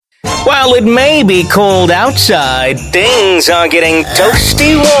While it may be cold outside, things are getting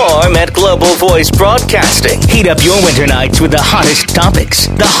toasty warm at Global Voice Broadcasting. Heat up your winter nights with the hottest topics,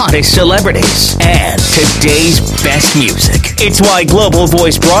 the hottest celebrities, and today's best music. It's why Global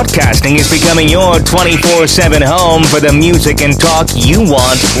Voice Broadcasting is becoming your 24/7 home for the music and talk you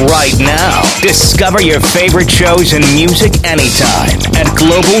want right now. Discover your favorite shows and music anytime at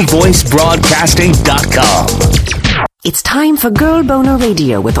globalvoicebroadcasting.com. It's time for Girl Boner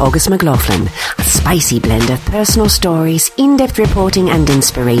Radio with August McLaughlin. A spicy blend of personal stories, in-depth reporting and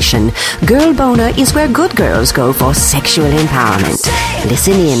inspiration. Girl Boner is where good girls go for sexual empowerment.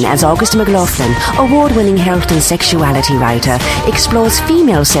 Listen in as August McLaughlin, award-winning health and sexuality writer, explores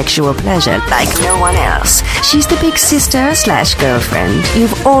female sexual pleasure like no one else. She's the big sister/girlfriend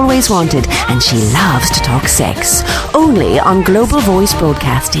you've always wanted, and she loves to talk sex. Only on Global Voice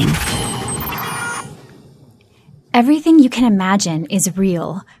Broadcasting. Everything you can imagine is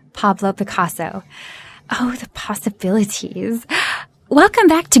real. Pablo Picasso. Oh, the possibilities. Welcome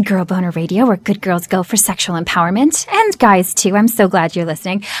back to Girl Boner Radio, where good girls go for sexual empowerment. And guys, too. I'm so glad you're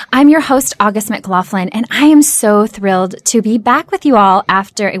listening. I'm your host, August McLaughlin, and I am so thrilled to be back with you all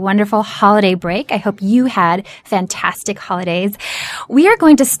after a wonderful holiday break. I hope you had fantastic holidays. We are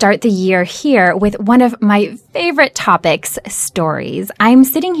going to start the year here with one of my favorite topics, stories. I'm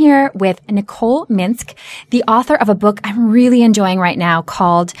sitting here with Nicole Minsk, the author of a book I'm really enjoying right now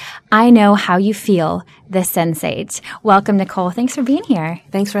called I Know How You Feel, The Sensate. Welcome, Nicole. Thanks for being here.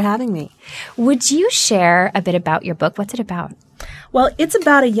 Thanks for having me. Would you share a bit about your book? What's it about? Well, it's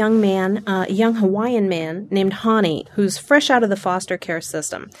about a young man, a young Hawaiian man named Hani, who's fresh out of the foster care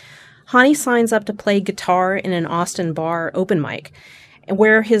system. Hani signs up to play guitar in an Austin bar open mic,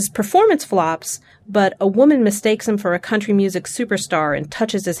 where his performance flops, but a woman mistakes him for a country music superstar and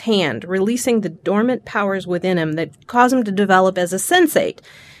touches his hand, releasing the dormant powers within him that cause him to develop as a sensate.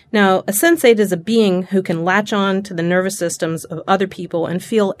 Now, a sensate is a being who can latch on to the nervous systems of other people and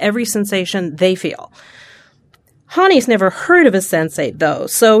feel every sensation they feel. Hani's never heard of a sensate, though,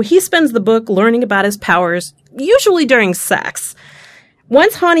 so he spends the book learning about his powers, usually during sex.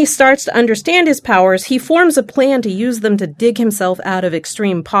 Once Hani starts to understand his powers, he forms a plan to use them to dig himself out of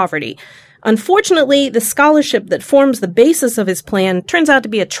extreme poverty. Unfortunately, the scholarship that forms the basis of his plan turns out to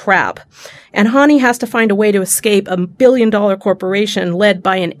be a trap, and Hani has to find a way to escape a billion-dollar corporation led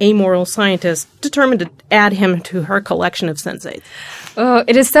by an amoral scientist determined to add him to her collection of sensates. Oh,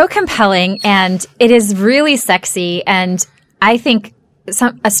 it is so compelling, and it is really sexy, and I think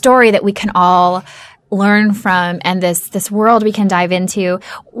a story that we can all learn from, and this world we can dive into.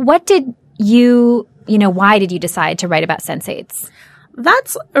 What did why did you decide to write about sensates?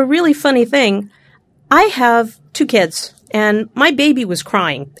 That's a really funny thing. I have 2 kids, and my baby was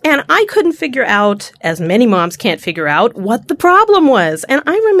crying, and I couldn't figure out, as many moms can't figure out, what the problem was. And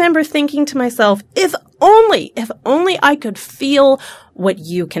I remember thinking to myself, if only I could feel what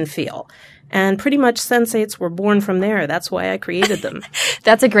you can feel. And pretty much sensates were born from there. That's why I created them.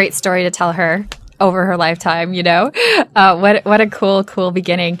 That's a great story to tell her over her lifetime, What a cool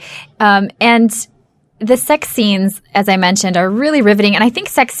beginning. And the sex scenes, as I mentioned, are really riveting. And I think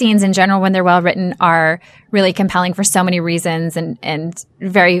sex scenes in general, when they're well written, are really compelling for so many reasons and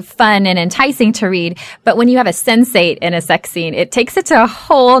very fun and enticing to read. But when you have a sensate in a sex scene, it takes it to a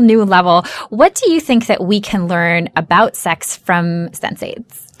whole new level. What do you think that we can learn about sex from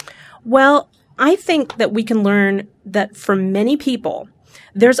sensates? Well, I think that we can learn that for many people,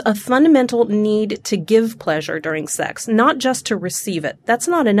 there's a fundamental need to give pleasure during sex, not just to receive it. That's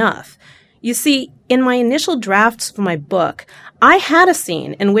not enough. You see, in my initial drafts for my book, I had a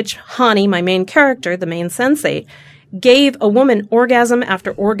scene in which Hani, my main character, the main sensate, gave a woman orgasm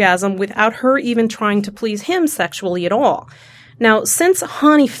after orgasm without her even trying to please him sexually at all. Now, since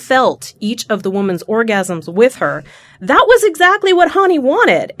Hani felt each of the woman's orgasms with her, that was exactly what Hani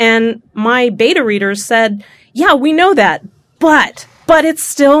wanted. And my beta readers said, yeah, we know that, but it's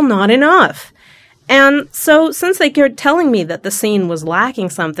still not enough. And so since they kept telling me that the scene was lacking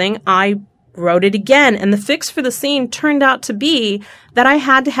something, I wrote it again, and the fix for the scene turned out to be that I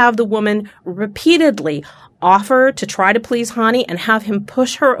had to have the woman repeatedly offer to try to please Hani and have him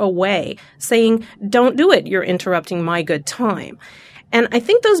push her away, saying, don't do it, you're interrupting my good time. And I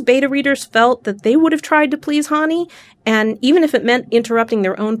think those beta readers felt that they would have tried to please Hani, and even if it meant interrupting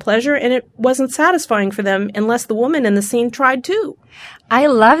their own pleasure, and it wasn't satisfying for them unless the woman in the scene tried too. I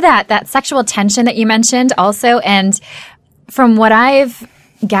love that sexual tension that you mentioned also, and from what I've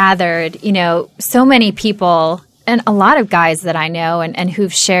gathered, so many people and a lot of guys that I know and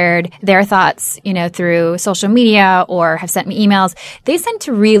who've shared their thoughts, through social media or have sent me emails, they tend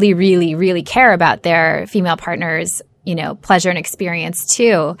to really, really, really care about their female partners, pleasure and experience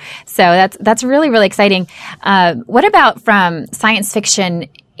too. So that's really, really exciting. What about from science fiction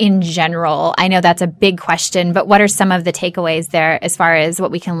in general? I know that's a big question, but what are some of the takeaways there as far as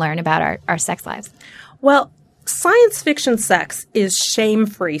what we can learn about our sex lives? Well, science fiction sex is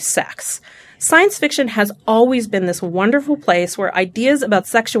shame-free sex. Science fiction has always been this wonderful place where ideas about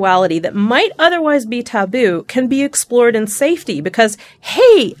sexuality that might otherwise be taboo can be explored in safety because,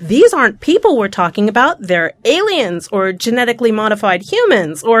 hey, these aren't people we're talking about. They're aliens or genetically modified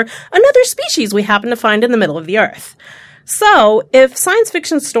humans or another species we happen to find in the middle of the earth. So, if science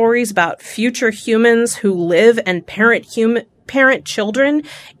fiction stories about future humans who live and parent children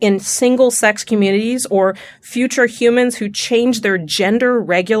in single-sex communities or future humans who change their gender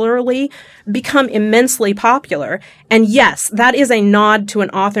regularly become immensely popular, and yes, that is a nod to an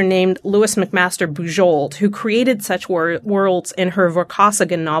author named Louise McMaster Bujold, who created such worlds in her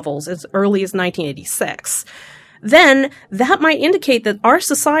Vorkosigan novels as early as 1986, then that might indicate that our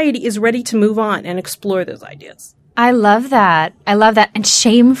society is ready to move on and explore those ideas. I love that. And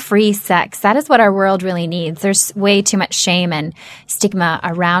shame-free sex. That is what our world really needs. There's way too much shame and stigma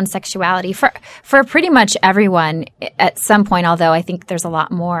around sexuality for pretty much everyone at some point, although I think there's a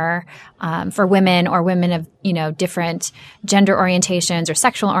lot more for women or women of, different gender orientations or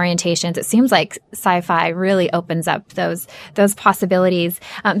sexual orientations. It seems like sci-fi really opens up those possibilities.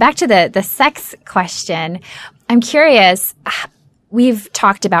 Back to the sex question. I'm curious, we've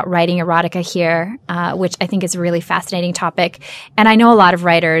talked about writing erotica here, which I think is a really fascinating topic. And I know a lot of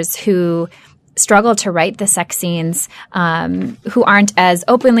writers who struggle to write the sex scenes, who aren't as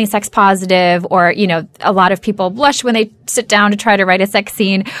openly sex positive, or, a lot of people blush when they sit down to try to write a sex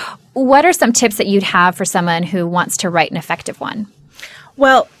scene. What are some tips that you'd have for someone who wants to write an effective one?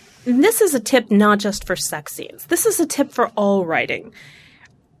 Well, this is a tip not just for sex scenes. This is a tip for all writing.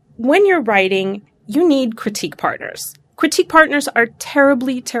 When you're writing, you need critique partners. Critique partners are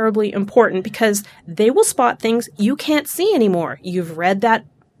terribly, terribly important because they will spot things you can't see anymore. You've read that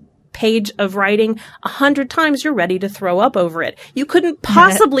page of writing 100 times, you're ready to throw up over it. You couldn't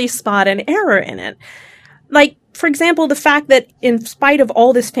possibly spot an error in it. Like, for example, the fact that in spite of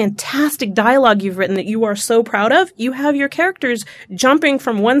all this fantastic dialogue you've written that you are so proud of, you have your characters jumping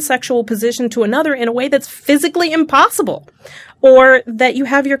from one sexual position to another in a way that's physically impossible. Or that you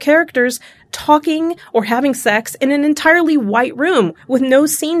have your characters talking or having sex in an entirely white room with no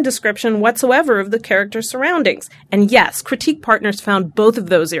scene description whatsoever of the character's surroundings. And yes, critique partners found both of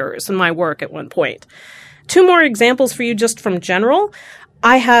those errors in my work at one point. 2 more examples for you just from general.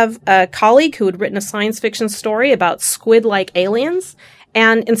 I have a colleague who had written a science fiction story about squid-like aliens,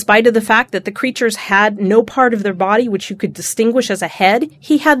 and in spite of the fact that the creatures had no part of their body which you could distinguish as a head,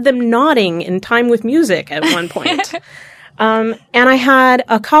 he had them nodding in time with music at one point. And I had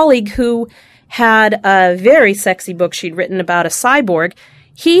a colleague who had a very sexy book she'd written about a cyborg.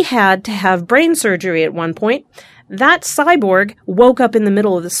 He had to have brain surgery at one point. That cyborg woke up in the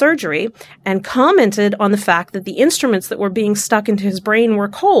middle of the surgery and commented on the fact that the instruments that were being stuck into his brain were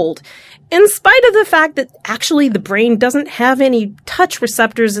cold, in spite of the fact that actually the brain doesn't have any touch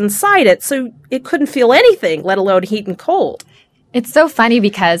receptors inside it, so it couldn't feel anything, let alone heat and cold. It's so funny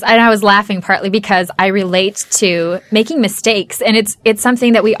because, and I was laughing partly because I relate to making mistakes, and it's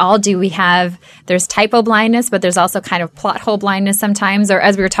something that we all do. There's typo blindness, but there's also kind of plot hole blindness sometimes, or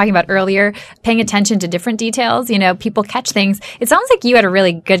as we were talking about earlier, paying attention to different details. People catch things. It sounds like you had a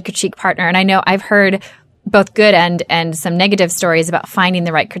really good critique partner, and I know I've heard both good and some negative stories about finding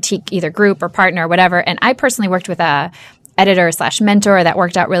the right critique, either group or partner or whatever, and I personally worked with a editor/mentor that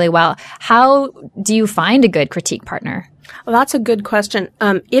worked out really well. How do you find a good critique partner? Well, that's a good question.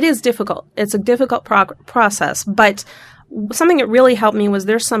 It is difficult. It's a difficult process, but something that really helped me was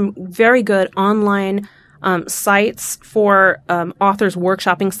there's some very good online sites for authors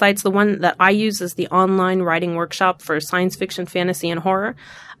workshopping sites. The one that I use is the online writing workshop for science fiction, fantasy, and horror.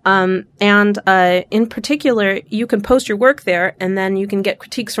 In particular, you can post your work there, and then you can get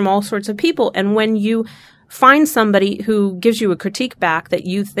critiques from all sorts of people. And when you find somebody who gives you a critique back that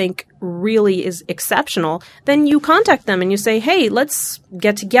you think really is exceptional, then you contact them and you say, hey, let's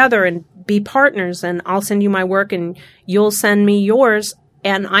get together and be partners, and I'll send you my work and you'll send me yours.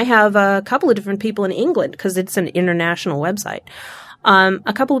 And I have a couple of different people in England, because it's an international website,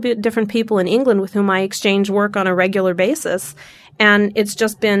 a couple of different people in England with whom I exchange work on a regular basis. And it's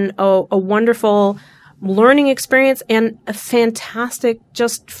just been a wonderful learning experience and a fantastic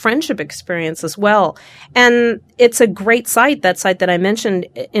just friendship experience as well. And it's a great site, that site that I mentioned.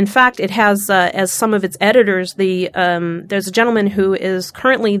 In fact, it has, as some of its editors, there's a gentleman who is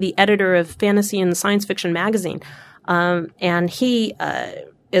currently the editor of Fantasy and Science Fiction magazine. And he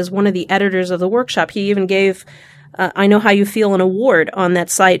is one of the editors of the workshop. He even gave I Know How You Feel an award on that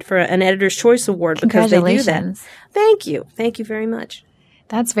site for an Editor's Choice Award because they do that. Thank you. Thank you very much.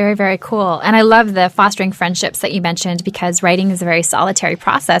 That's very, very cool. And I love the fostering friendships that you mentioned because writing is a very solitary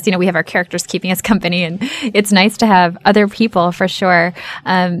process. We have our characters keeping us company, and it's nice to have other people for sure.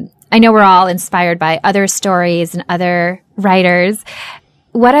 I know we're all inspired by other stories and other writers.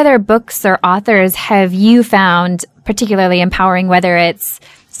 What other books or authors have you found particularly empowering, whether it's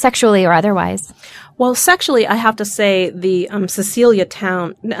sexually or otherwise? Well, sexually, I have to say the Cecilia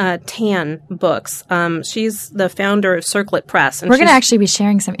Tan books. She's the founder of Circlet Press. And we're going to actually be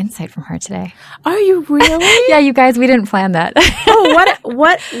sharing some insight from her today. Are you really? Yeah, you guys, we didn't plan that. Oh,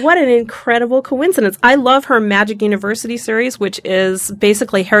 what an incredible coincidence. I love her Magic University series, which is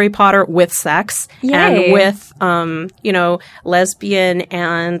basically Harry Potter with sex. Yay. And with, lesbian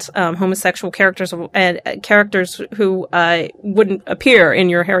and homosexual characters and characters who wouldn't appear in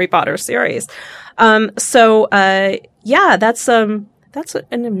your Harry Potter series. That's an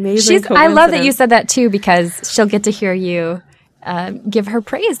amazing coincidence. I love that you said that too, because she'll get to hear you give her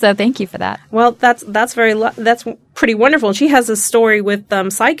praise. So thank you for that. Well, that's pretty wonderful. And she has a story with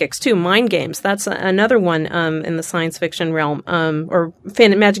psychics too, mind games. That's another one in the science fiction realm, or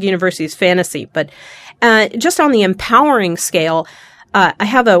Magic University's fantasy. But just on the empowering scale,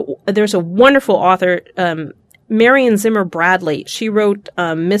 there's a wonderful author. Marion Zimmer Bradley. She wrote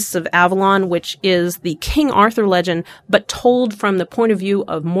Mists of Avalon, which is the King Arthur legend, but told from the point of view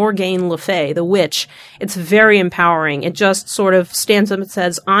of Morgane Le Fay, the witch. It's very empowering. It just sort of stands up and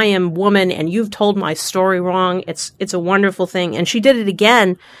says, I am woman and you've told my story wrong. It's a wonderful thing. And she did it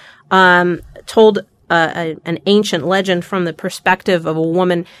again, told an ancient legend from the perspective of a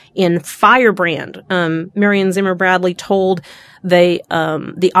woman in Firebrand. Marion Zimmer Bradley told the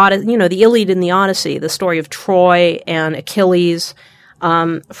Iliad and the Odyssey, the story of Troy and Achilles,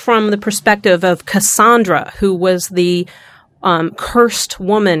 from the perspective of Cassandra, who was the cursed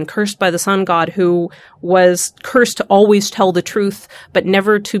woman, cursed by the sun god, who was cursed to always tell the truth, but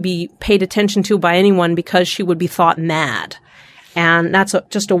never to be paid attention to by anyone because she would be thought mad. And that's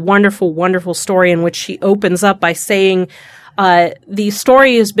just a wonderful, wonderful story in which she opens up by saying, the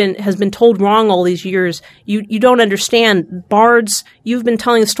story has been told wrong all these years. You don't understand. Bards, you've been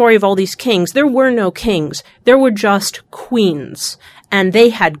telling the story of all these kings. There were no kings. There were just queens. And they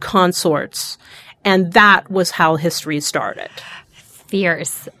had consorts. And that was how history started.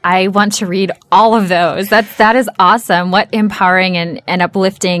 Fierce. I want to read all of those. That is awesome. What empowering and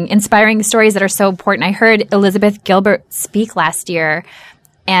uplifting, inspiring stories that are so important. I heard Elizabeth Gilbert speak last year,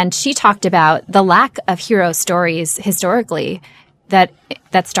 and she talked about the lack of hero stories historically that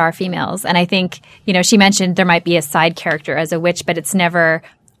star females. And I think, she mentioned there might be a side character as a witch, but it's never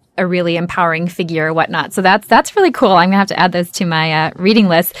a really empowering figure or whatnot. So that's really cool. I'm going to have to add those to my reading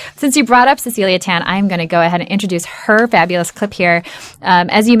list. Since you brought up Cecilia Tan, I'm going to go ahead and introduce her fabulous clip here.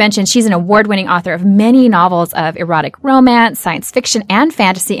 As you mentioned, she's an award-winning author of many novels of erotic romance, science fiction, and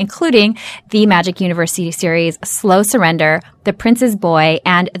fantasy, including the Magic University series Slow Surrender, The Prince's Boy,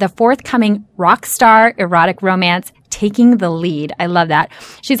 and the forthcoming rock star erotic romance Taking the Lead. I love that.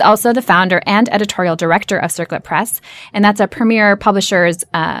 She's also the founder and editorial director of Circlet Press, and that's a premier publisher's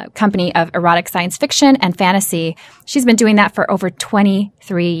company of erotic science fiction and fantasy. She's been doing that for over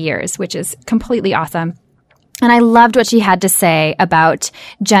 23 years, which is completely awesome. And I loved what she had to say about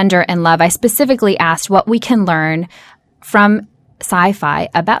gender and love. I specifically asked what we can learn from sci-fi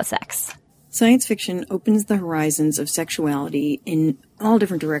about sex. Science fiction opens the horizons of sexuality in all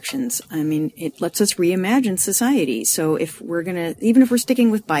different directions. I mean, it lets us reimagine society. So even if we're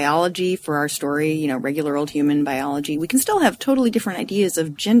sticking with biology for our story, regular old human biology, we can still have totally different ideas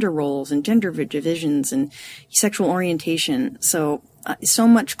of gender roles and gender divisions and sexual orientation. So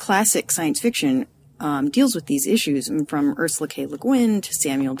much classic science fiction deals with these issues, from Ursula K. Le Guin to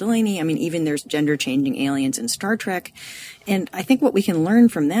Samuel Delany. I mean, even there's gender-changing aliens in Star Trek. And I think what we can learn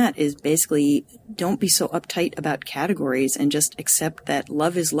from that is basically don't be so uptight about categories and just accept that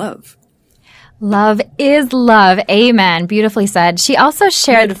love is love. Love is love. Amen. Beautifully said. She also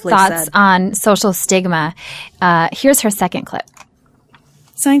shared thoughts on social stigma. Here's her second clip.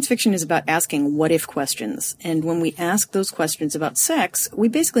 Science fiction is about asking what-if questions, and when we ask those questions about sex, we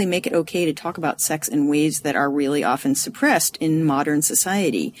basically make it okay to talk about sex in ways that are really often suppressed in modern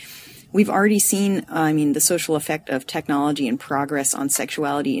society. We've already seen, the social effect of technology and progress on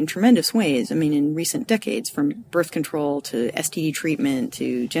sexuality in tremendous ways. In recent decades, from birth control to STD treatment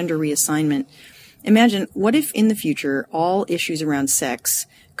to gender reassignment. Imagine, what if in the future all issues around sex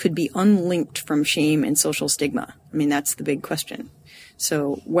could be unlinked from shame and social stigma? That's the big question.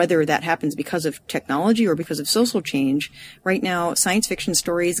 So whether that happens because of technology or because of social change, right now science fiction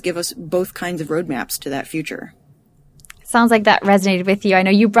stories give us both kinds of roadmaps to that future. Sounds like that resonated with you. I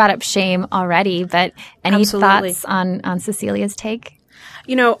know you brought up shame already, but any Absolutely. thoughts on Cecilia's take?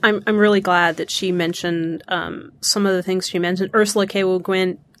 You know, I'm really glad that she mentioned some of the things she mentioned. Ursula K. Le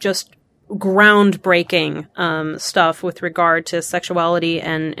Guin, just groundbreaking stuff with regard to sexuality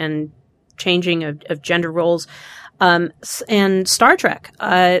and changing of gender roles. And Star Trek,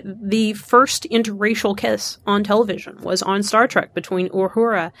 the first interracial kiss on television was on Star Trek between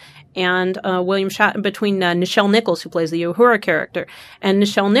Uhura and between Nichelle Nichols, who plays the Uhura character, and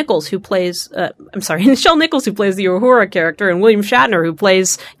Nichelle Nichols, who plays Nichelle Nichols, who plays the Uhura character, and William Shatner, who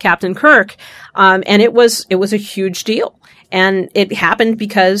plays Captain Kirk. And it was a huge deal, and it happened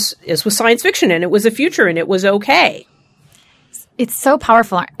because this was science fiction, and it was the future, and it was okay. It's so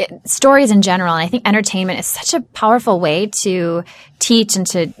powerful. Stories in general, and I think entertainment is such a powerful way to teach and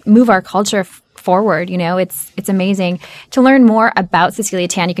to move our culture forward. You know, it's amazing. To learn more about Cecilia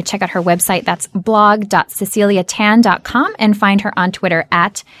Tan, you can check out her website. That's blog.ceciliatan.com, and find her on Twitter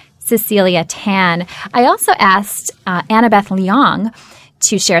at Cecilia Tan. I also asked Annabeth Leong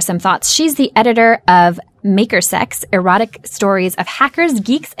to share some thoughts. She's the editor of Maker Sex, erotic stories of hackers,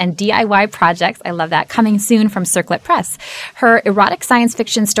 geeks, and DIY projects. I love that. Coming soon from Circlet Press. Her erotic science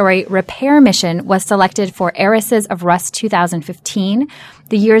fiction story, Repair Mission, was selected for Heiresses of Rust 2015,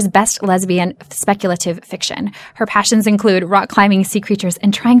 the year's best lesbian speculative fiction. Her passions include rock climbing, sea creatures,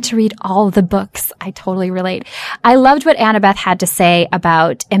 and trying to read all the books. I totally relate. I loved what Annabeth had to say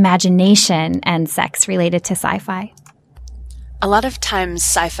about imagination and sex related to sci-fi. A lot of times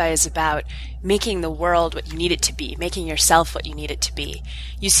sci-fi is about making the world what you need it to be, making yourself what you need it to be.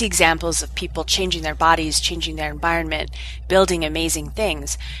 You see examples of people changing their bodies, changing their environment, building amazing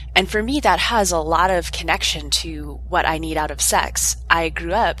things. And for me, that has a lot of connection to what I need out of sex. I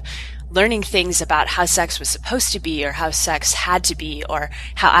grew up learning things about how sex was supposed to be, or how sex had to be, or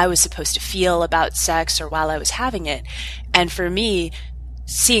how I was supposed to feel about sex or while I was having it. And for me,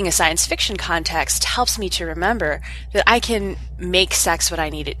 seeing a science fiction context helps me to remember that I can make sex what I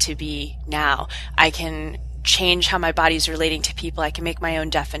need it to be now. I can change how my body's relating to people. I can make my own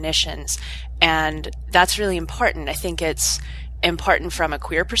definitions. And that's really important. I think it's important from a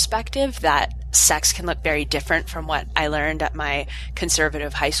queer perspective that sex can look very different from what I learned at my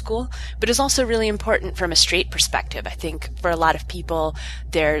conservative high school, but it's also really important from a straight perspective. I think for a lot of people,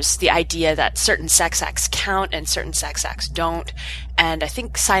 there's the idea that certain sex acts count and certain sex acts don't. And I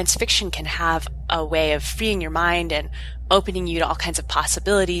think science fiction can have a way of freeing your mind and opening you to all kinds of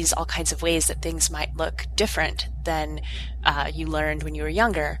possibilities, all kinds of ways that things might look different than you learned when you were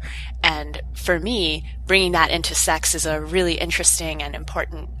younger. And for me, bringing that into sex is a really interesting and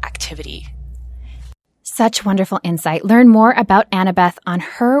important activity. Such wonderful insight. Learn more about Annabeth on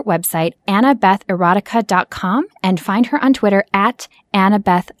her website, AnnabethErotica.com, and find her on Twitter at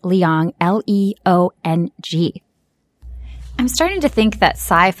Annabeth Leong, Leong. I'm starting to think that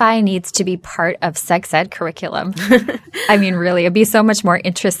sci-fi needs to be part of sex ed curriculum. I mean, really, it'd be so much more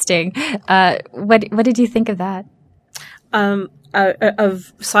interesting. What did you think of that?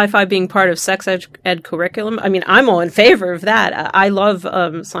 Of sci-fi being part of sex ed curriculum. I mean, I'm all in favor of that. I love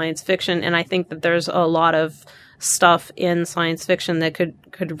science fiction, and I think that there's a lot of stuff in science fiction that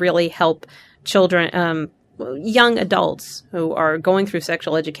could really help children, young adults who are going through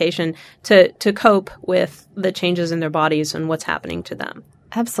sexual education to cope with the changes in their bodies and what's happening to them.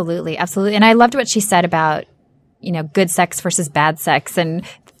 Absolutely. Absolutely. And I loved what she said about, good sex versus bad sex. And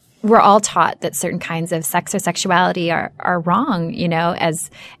we're all taught that certain kinds of sex or sexuality are wrong, as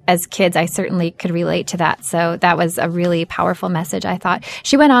kids. I certainly could relate to that. So that was a really powerful message, I thought.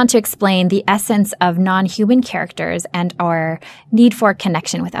 She went on to explain the essence of non-human characters and our need for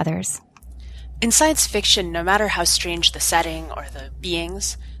connection with others. In science fiction, no matter how strange the setting or the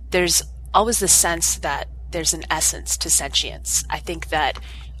beings, there's always the sense that there's an essence to sentience. I think that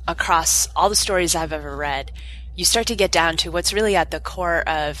across all the stories I've ever read, you start to get down to what's really at the core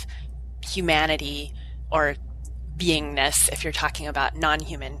of humanity or beingness if you're talking about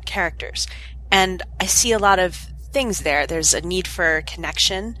non-human characters. And I see a lot of things there. There's a need for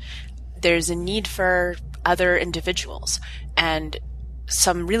connection. There's a need for other individuals. And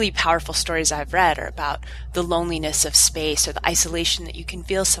some really powerful stories I've read are about the loneliness of space or the isolation that you can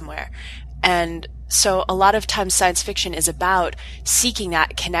feel somewhere. And so a lot of times science fiction is about seeking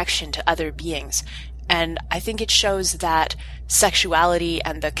that connection to other beings. And I think it shows that sexuality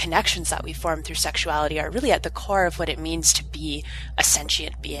and the connections that we form through sexuality are really at the core of what it means to be a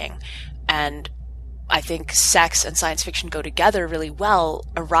sentient being. And I think sex and science fiction go together really well.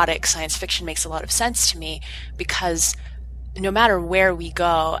 Erotic science fiction makes a lot of sense to me because no matter where we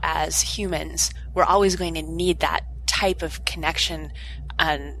go as humans, we're always going to need that type of connection,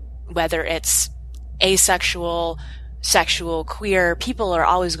 and whether it's asexual, sexual, queer, people are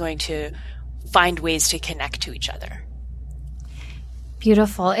always going to find ways to connect to each other.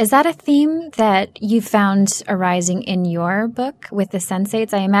 Beautiful. Is that a theme that you found arising in your book with the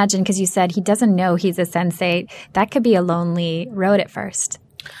sensates? I imagine, because you said he doesn't know he's a sensate. That could be a lonely road at first.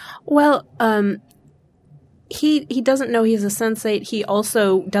 Well, he doesn't know he's a sensate. He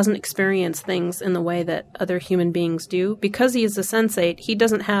also doesn't experience things in the way that other human beings do. Because he is a sensate, he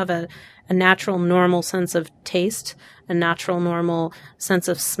doesn't have a natural, normal sense of taste, a natural, normal sense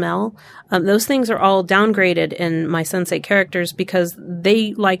of smell. Those things are all downgraded in my sensate characters because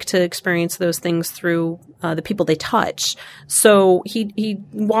they like to experience those things through the people they touch. So he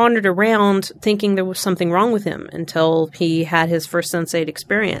wandered around thinking there was something wrong with him until he had his first sensate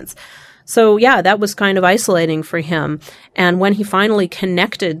experience. So yeah, that was kind of isolating for him. And when he finally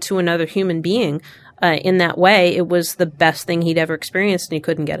connected to another human being in that way, it was the best thing he'd ever experienced, and he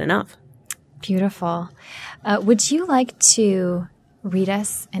couldn't get enough. Beautiful. Would you like to read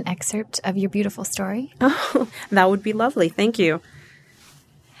us an excerpt of your beautiful story? Oh, that would be lovely. Thank you.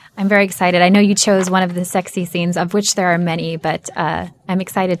 I'm very excited. I know you chose one of the sexy scenes, of which there are many, but I'm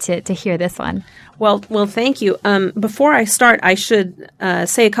excited to hear this one. Well, thank you. Before I start, I should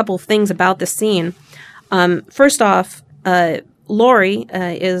say a couple of things about the scene. First off, Lori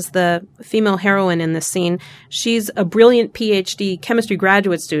is the female heroine in this scene. She's a brilliant PhD chemistry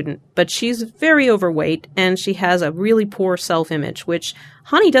graduate student, but she's very overweight, and she has a really poor self-image, which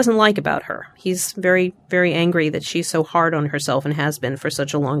Hani doesn't like about her. He's very, very angry that she's so hard on herself and has been for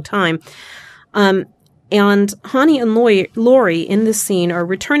such a long time. And Hani and Lori in this scene are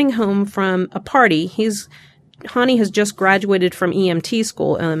returning home from a party. Hani has just graduated from EMT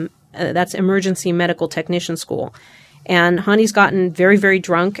school. That's Emergency Medical Technician School. And Hani's gotten very, very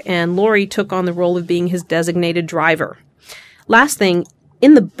drunk, and Lori took on the role of being his designated driver. Last thing,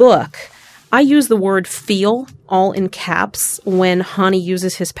 in the book, I use the word feel all in caps when Hani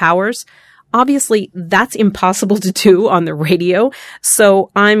uses his powers. Obviously, that's impossible to do on the radio,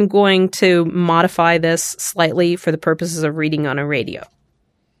 so I'm going to modify this slightly for the purposes of reading on a radio.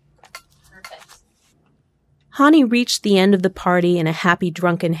 Perfect. Hani reached the end of the party in a happy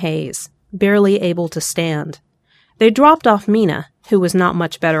drunken haze, barely able to stand. They dropped off Mina, who was not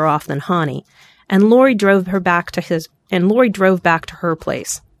much better off than Hani, and Lori drove back to her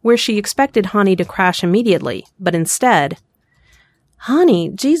place, where she expected Hani to crash immediately, but instead,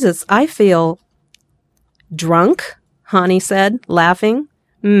 "Hani, Jesus, I feel..." "Drunk?" Hani said, laughing.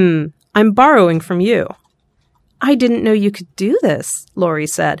 I'm borrowing from you." "I didn't know you could do this," Lori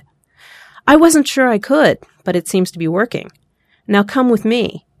said. "I wasn't sure I could, but it seems to be working. Now come with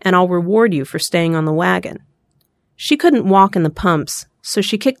me, and I'll reward you for staying on the wagon." She couldn't walk in the pumps, so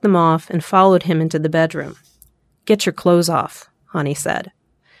she kicked them off and followed him into the bedroom. "Get your clothes off," Hani said.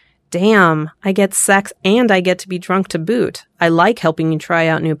 "Damn, I get sex and I get to be drunk to boot. I like helping you try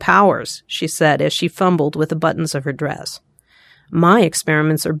out new powers," she said as she fumbled with the buttons of her dress. "My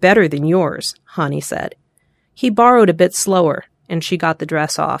experiments are better than yours," Hani said. He borrowed a bit slower, and she got the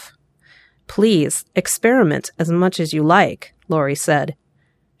dress off. "Please, experiment as much as you like," Lori said.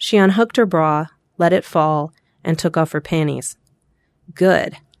 She unhooked her bra, let it fall, and took off her panties.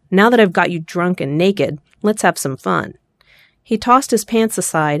 "Good. Now that I've got you drunk and naked, let's have some fun." He tossed his pants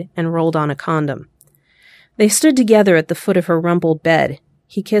aside and rolled on a condom. They stood together at the foot of her rumpled bed.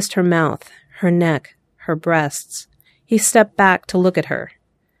 He kissed her mouth, her neck, her breasts. He stepped back to look at her.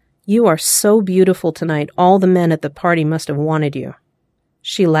 "You are so beautiful tonight, all the men at the party must have wanted you."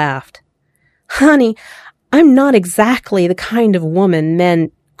 She laughed. "Honey, I'm not exactly the kind of woman men—"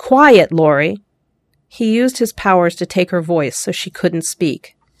 "Quiet, Lori." He used his powers to take her voice so she couldn't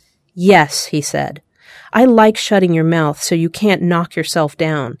speak. "Yes," he said. "I like shutting your mouth so you can't knock yourself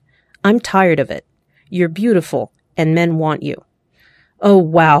down. I'm tired of it. You're beautiful, and men want you. Oh,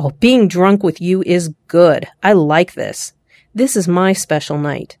 wow, being drunk with you is good. I like this. This is my special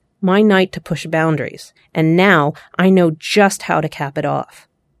night, my night to push boundaries, and now I know just how to cap it off."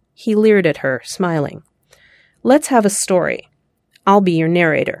 He leered at her, smiling. "Let's have a story. I'll be your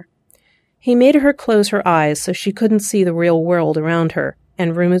narrator." He made her close her eyes so she couldn't see the real world around her,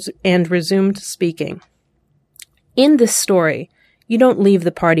 and resumed speaking. "In this story, you don't leave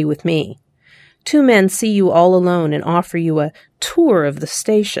the party with me. 2 men see you all alone and offer you a tour of the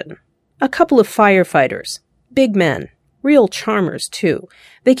station. A couple of firefighters, big men, real charmers too.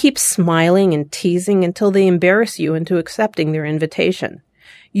 They keep smiling and teasing until they embarrass you into accepting their invitation.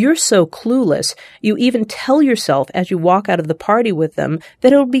 You're so clueless, you even tell yourself as you walk out of the party with them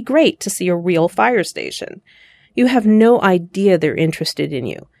that it'll be great to see a real fire station. You have no idea they're interested in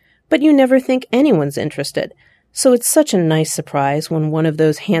you, but you never think anyone's interested. So it's such a nice surprise when one of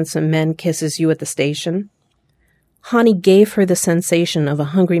those handsome men kisses you at the station." Hani gave her the sensation of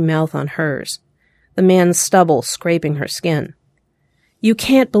a hungry mouth on hers, the man's stubble scraping her skin. "You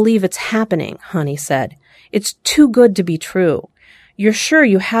can't believe it's happening," Hani said. "It's too good to be true. You're sure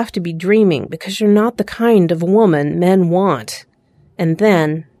you have to be dreaming because you're not the kind of woman men want." And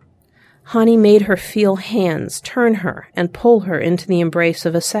then Hani made her feel hands turn her and pull her into the embrace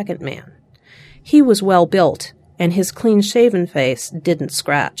of a second man. He was well built, and his clean-shaven face didn't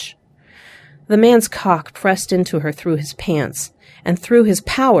scratch. The man's cock pressed into her through his pants, and through his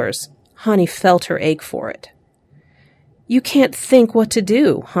powers, Hani felt her ache for it. "You can't think what to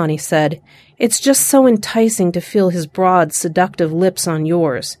do," Hani said. "It's just so enticing to feel his broad, seductive lips on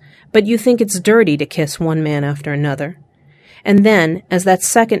yours, but you think it's dirty to kiss one man after another. And then, as that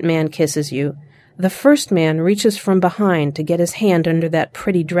second man kisses you, the first man reaches from behind to get his hand under that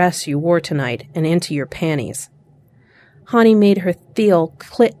pretty dress you wore tonight and into your panties." Hani made her feel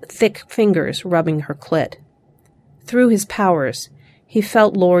thick fingers rubbing her clit. Through his powers, he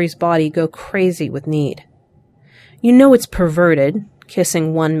felt Laurie's body go crazy with need. "You know it's perverted,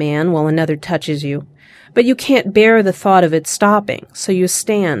 kissing one man while another touches you, but you can't bear the thought of it stopping, so you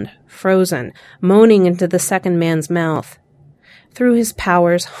stand, frozen, moaning into the second man's mouth." Through his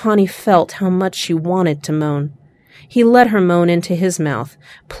powers, Hani felt how much she wanted to moan. He let her moan into his mouth,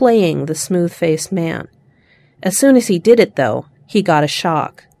 playing the smooth-faced man. As soon as he did it, though, he got a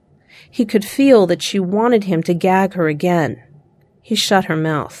shock. He could feel that she wanted him to gag her again. He shut her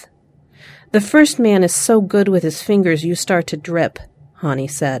mouth. "The first man is so good with his fingers you start to drip,"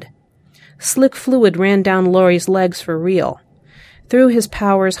 Hani said. Slick fluid ran down Laurie's legs for real. Through his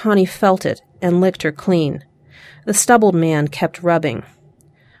powers, Hani felt it and licked her clean. The stubbled man kept rubbing.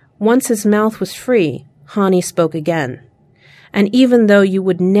 Once his mouth was free, Hani spoke again. "And even though you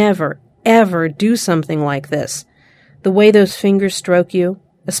would never, ever do something like this, the way those fingers stroke you,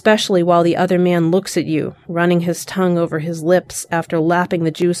 especially while the other man looks at you, running his tongue over his lips after lapping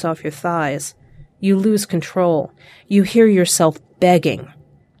the juice off your thighs, you lose control. You hear yourself begging."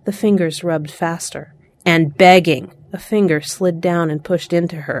 The fingers rubbed faster. "And begging." A finger slid down and pushed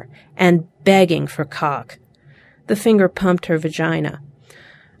into her. "And begging for cock." The finger pumped her vagina.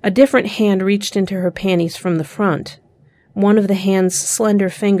 A different hand reached into her panties from the front. One of the hand's slender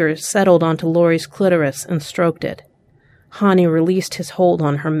fingers settled onto Laurie's clitoris and stroked it. Hani released his hold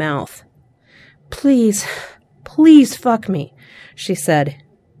on her mouth. "Please, please fuck me," she said.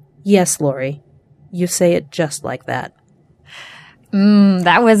 "Yes, Laurie. You say it just like that."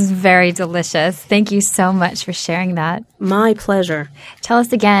 That was very delicious. Thank you so much for sharing that. My pleasure. Tell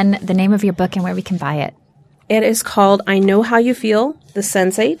us again the name of your book and where we can buy it. It is called I Know How You Feel, The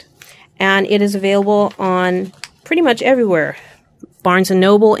Sensate, and it is available on pretty much everywhere. Barnes &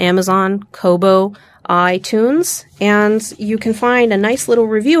 Noble, Amazon, Kobo, iTunes, and you can find a nice little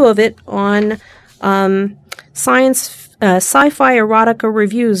review of it on sci-fi erotica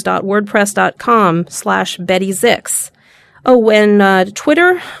reviews.wordpress.com/Betty Zix. Oh, and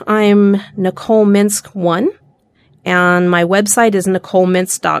Twitter, I'm Nicole Minsk 1, and my website is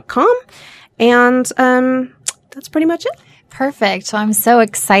NicoleMinsk.com, and that's pretty much it. Perfect. So I'm so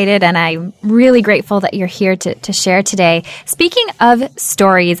excited and I'm really grateful that you're here to share today. Speaking of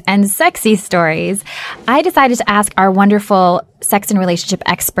stories and sexy stories, I decided to ask our wonderful sex and relationship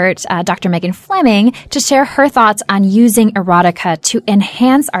expert, Dr. Megan Fleming, to share her thoughts on using erotica to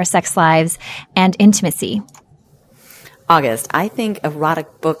enhance our sex lives and intimacy. August, I think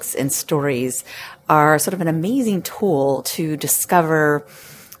erotic books and stories are sort of an amazing tool to discover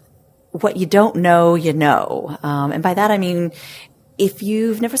what you don't know, you know. And by that, I mean, if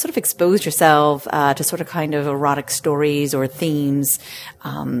you've never sort of exposed yourself to sort of kind of erotic stories or themes,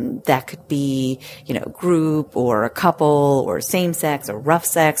 that could be, you know, group or a couple or same sex or rough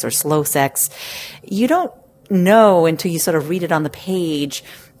sex or slow sex, you don't know until you sort of read it on the page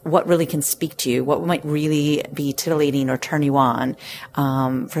what really can speak to you, what might really be titillating or turn you on.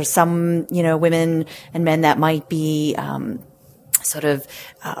 For some, you know, women and men, that might be sort of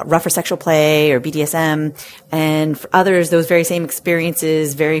rougher sexual play or BDSM. And for others, those very same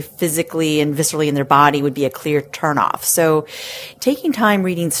experiences, very physically and viscerally in their body, would be a clear turnoff. So taking time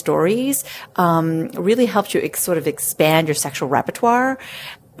reading stories really helps you sort of expand your sexual repertoire,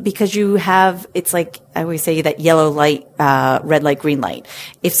 because you have, it's like I always say, that yellow light, red light, green light.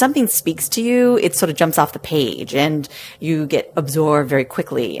 If something speaks to you, it sort of jumps off the page and you get absorbed very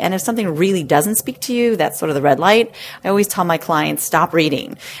quickly. And if something really doesn't speak to you, that's sort of the red light. I always tell my clients, stop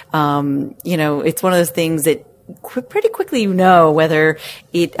reading. You know, it's one of those things that pretty quickly you know whether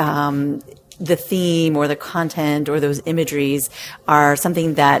it, the theme or the content or those imageries are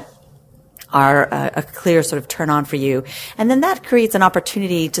something that are a clear sort of turn on for you. And then that creates an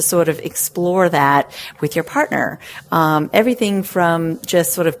opportunity to sort of explore that with your partner. Everything from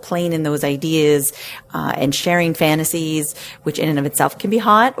just sort of playing in those ideas and sharing fantasies, which in and of itself can be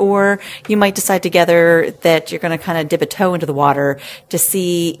hot, or you might decide together that you're going to kind of dip a toe into the water to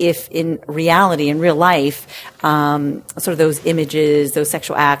see if in reality, in real life, sort of those images, those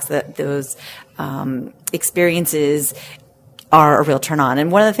sexual acts, those experiences are a real turn on. And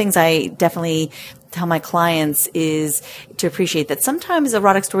one of the things I definitely tell my clients is to appreciate that sometimes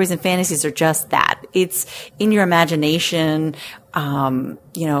erotic stories and fantasies are just that. It's in your imagination.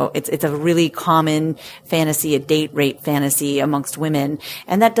 It's a really common fantasy, a date rape fantasy amongst women.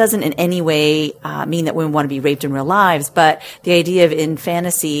 And that doesn't in any way mean that women want to be raped in real lives, but the idea of in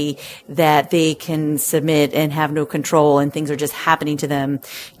fantasy that they can submit and have no control and things are just happening to them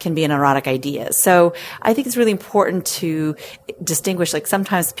can be an erotic idea. So I think it's really important to distinguish, like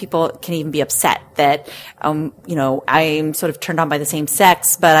sometimes people can even be upset that, I'm sort of turned on by the same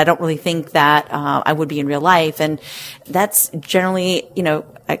sex, but I don't really think that I would be in real life. And that's generally,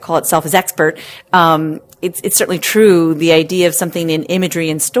 I call it self as expert. It's certainly true. The idea of something in imagery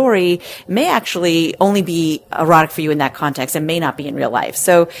and story may actually only be erotic for you in that context and may not be in real life.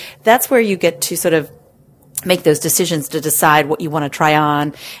 So that's where you get to sort of make those decisions to decide what you want to try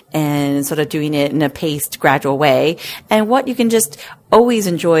on and sort of doing it in a paced, gradual way, and what you can just always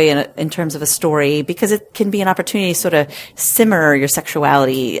enjoy in terms of a story, because it can be an opportunity to sort of simmer your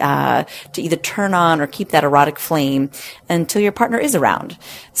sexuality, to either turn on or keep that erotic flame until your partner is around.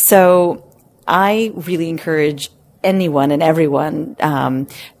 So I really encourage anyone and everyone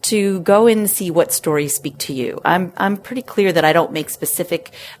to go and see what stories speak to you. I'm pretty clear that I don't make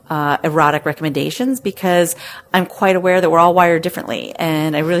specific erotic recommendations because I'm quite aware that we're all wired differently,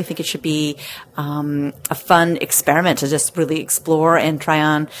 and I really think it should be a fun experiment to just really explore and try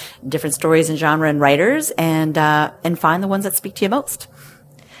on different stories and genre and writers, and find the ones that speak to you most.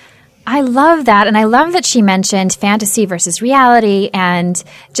 I love that. And I love that she mentioned fantasy versus reality and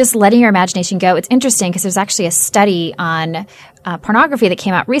just letting your imagination go. It's interesting because there's actually a study on pornography that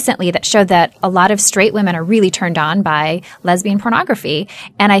came out recently that showed that a lot of straight women are really turned on by lesbian pornography.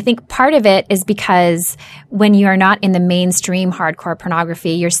 And I think part of it is because when you're not in the mainstream hardcore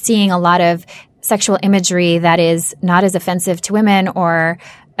pornography, you're seeing a lot of sexual imagery that is not as offensive to women, or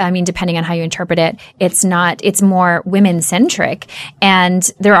depending on how you interpret it, it's more women-centric. And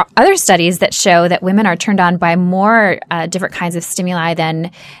there are other studies that show that women are turned on by more different kinds of stimuli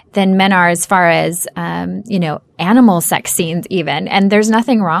than men are, as far as, animal sex scenes even. And there's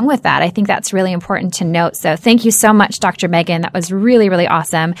nothing wrong with that. I think that's really important to note. So thank you so much, Dr. Megan. That was really, really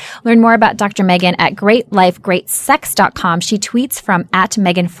awesome. Learn more about Dr. Megan at greatlifegreatsex.com. She tweets from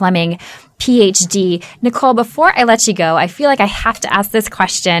 @MeganFleming, PhD. Nicole, before I let you go, I feel like I have to ask this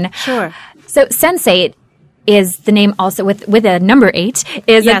question. Sure. So Sense8 is the name also with a number 8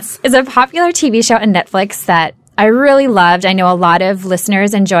 is a popular TV show on Netflix that I really loved. I know a lot of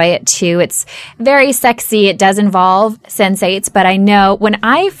listeners enjoy it too. It's very sexy. It does involve Sense8s, but I know when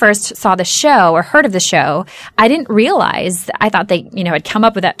I first saw the show or heard of the show, I didn't realize, I thought they, had come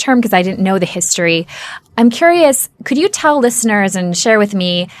up with that term because I didn't know the history. I'm curious, could you tell listeners and share with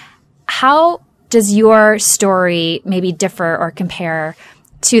me, how does your story maybe differ or compare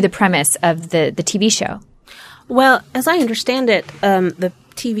to the premise of the TV show? Well, as I understand it, the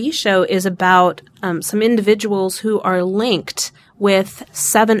TV show is about some individuals who are linked with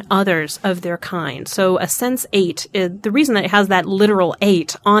 7 others of their kind. So a Sense8, the reason that it has that literal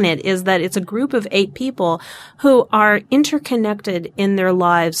 8 on it is that it's a group of 8 people who are interconnected in their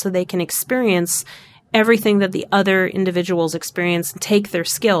lives so they can experience everything that the other individuals experience and take their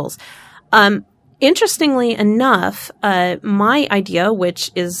skills. Interestingly enough, my idea, which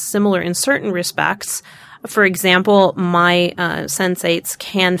is similar in certain respects, for example, my Sense8s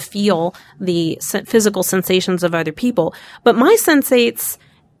can feel the physical sensations of other people, but my Sense8s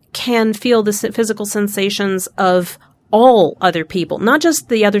can feel the physical sensations of all other people, not just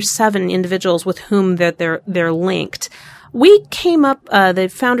the other 7 individuals with whom they're linked. We came up, the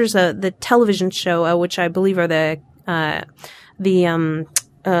founders of the television show, which I believe are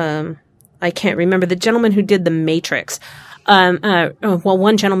I can't remember, the gentleman who did The Matrix.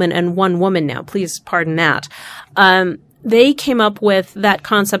 One gentleman and one woman now, please pardon that. They came up with that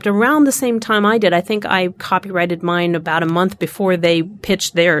concept around the same time I did. I think I copyrighted mine about a month before they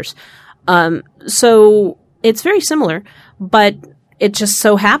pitched theirs. So it's very similar, but it just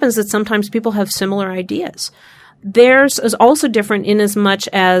so happens that sometimes people have similar ideas. Theirs is also different in as much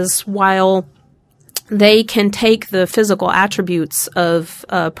as while they can take the physical attributes of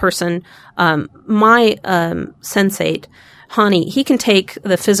a person, my Sense8 Hani, he can take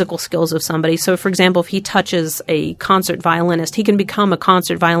the physical skills of somebody. So, for example, if he touches a concert violinist, he can become a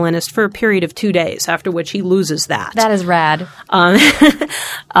concert violinist for a period of 2 days, after which he loses that. That is rad.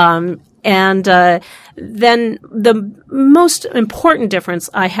 Then the most important difference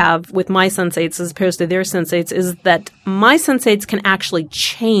I have with my sensates as opposed to their sensates is that my sensates can actually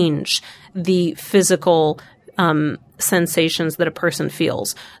change the physical sensations that a person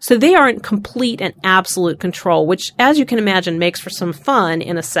feels. So they are in complete and absolute control, which, as you can imagine, makes for some fun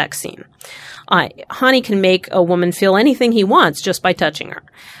in a sex scene. Hani can make a woman feel anything he wants just by touching her.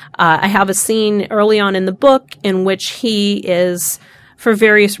 I have a scene early on in the book in which he is, for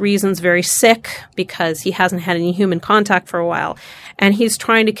various reasons, very sick because he hasn't had any human contact for a while. And he's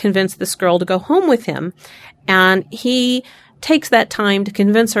trying to convince this girl to go home with him. And he takes that time to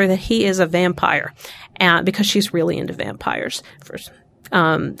convince her that he is a vampire, because she's really into vampires.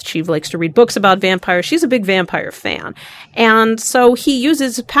 She likes to read books about vampires. She's a big vampire fan. And so he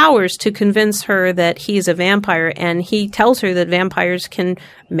uses his powers to convince her that he's a vampire, and he tells her that vampires can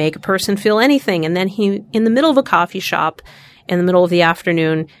make a person feel anything. And then he, in the middle of a coffee shop, in the middle of the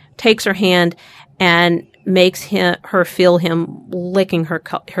afternoon, takes her hand and makes her feel him licking her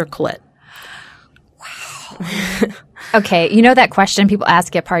clit. Wow. Okay, you know that question people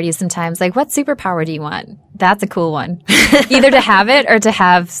ask at parties sometimes, like, what superpower do you want? That's a cool one. Either to have it or to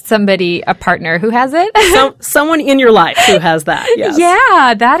have somebody, a partner who has it. Someone in your life who has that, yes.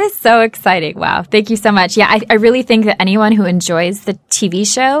 Yeah, that is so exciting. Wow, thank you so much. Yeah, I really think that anyone who enjoys the TV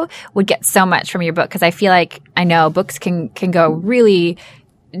show would get so much from your book, because I feel like, I know, books can go really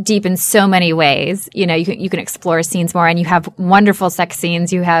deep in so many ways. You know, you can explore scenes more, and you have wonderful sex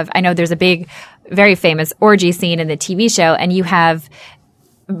scenes. You have, I know there's a big, very famous orgy scene in the TV show, and you have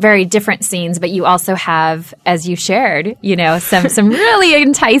very different scenes, but you also have, as you shared, you know, some really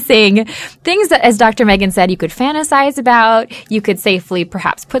enticing things that, as Dr. Megan said, you could fantasize about. You could safely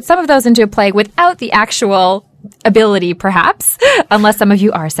perhaps put some of those into play without the actual ability, perhaps, unless some of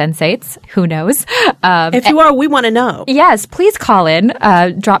you are sensates. Who knows? If you are, we want to know. Yes, please call in.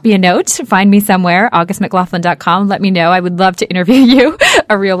 Drop me a note. Find me somewhere, augustmclaughlin.com. Let me know. I would love to interview you,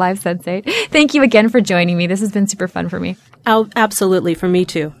 a real live sensate. Thank you again for joining me. This has been super fun for me. Oh, absolutely. For me,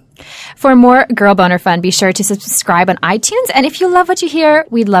 too. For more Girl Boner fun, be sure to subscribe on iTunes. And if you love what you hear,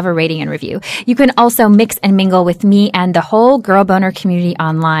 we'd love a rating and review. You can also mix and mingle with me and the whole Girl Boner community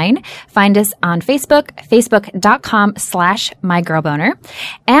online. Find us on Facebook, facebook.com/mygirlboner.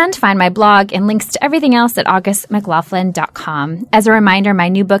 And find my blog and links to everything else at augustmclaughlin.com. As a reminder, my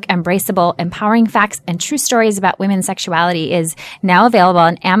new book, Embraceable, Empowering Facts and True Stories About Women's Sexuality, is now available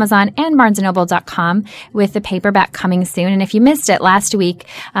on Amazon and BarnesandNoble.com, with the paperback coming soon. And if you missed it last week,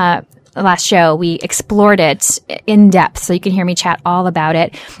 last show, we explored it in depth, so you can hear me chat all about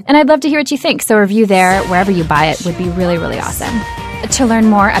it. And I'd love to hear what you think, so a review there, wherever you buy it, would be really, really awesome. To learn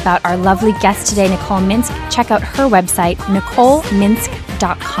more about our lovely guest today, Nicole Minsk, check out her website,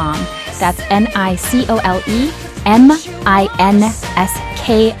 NicoleMinsk.com. That's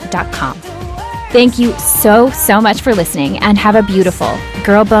NicoleMinsk.com. Thank you so much for listening, and have a beautiful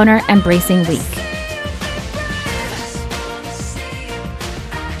Girl Boner Embracing week.